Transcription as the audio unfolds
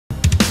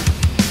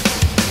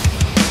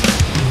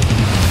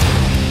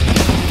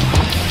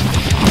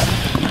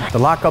The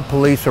Lockup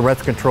Police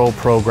Arrest Control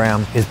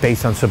Program is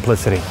based on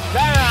simplicity.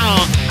 Down,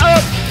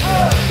 up,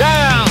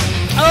 down,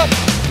 up.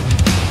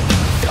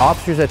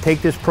 Officers that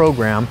take this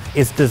program,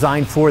 it's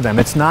designed for them.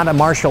 It's not a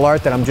martial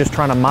art that I'm just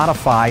trying to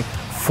modify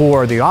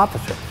for the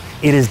officer.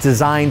 It is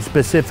designed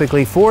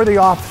specifically for the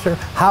officer,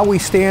 how we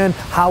stand,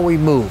 how we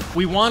move.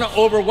 We want to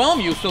overwhelm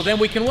you so then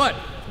we can what?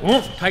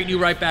 Tighten you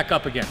right back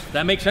up again.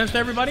 That make sense to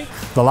everybody?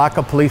 The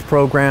Lockup Police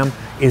Program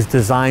is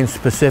designed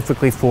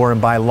specifically for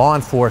and by law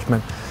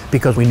enforcement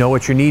because we know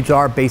what your needs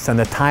are based on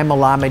the time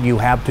allotment you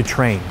have to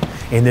train.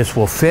 And this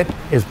will fit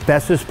as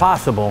best as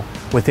possible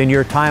within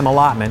your time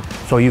allotment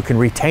so you can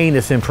retain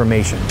this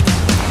information.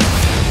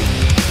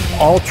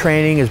 All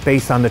training is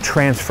based on the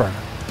transfer.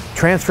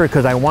 Transfer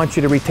because I want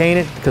you to retain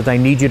it, because I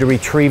need you to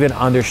retrieve it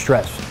under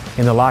stress.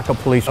 And the Lockup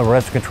Police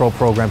Arrest Control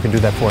Program can do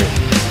that for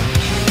you.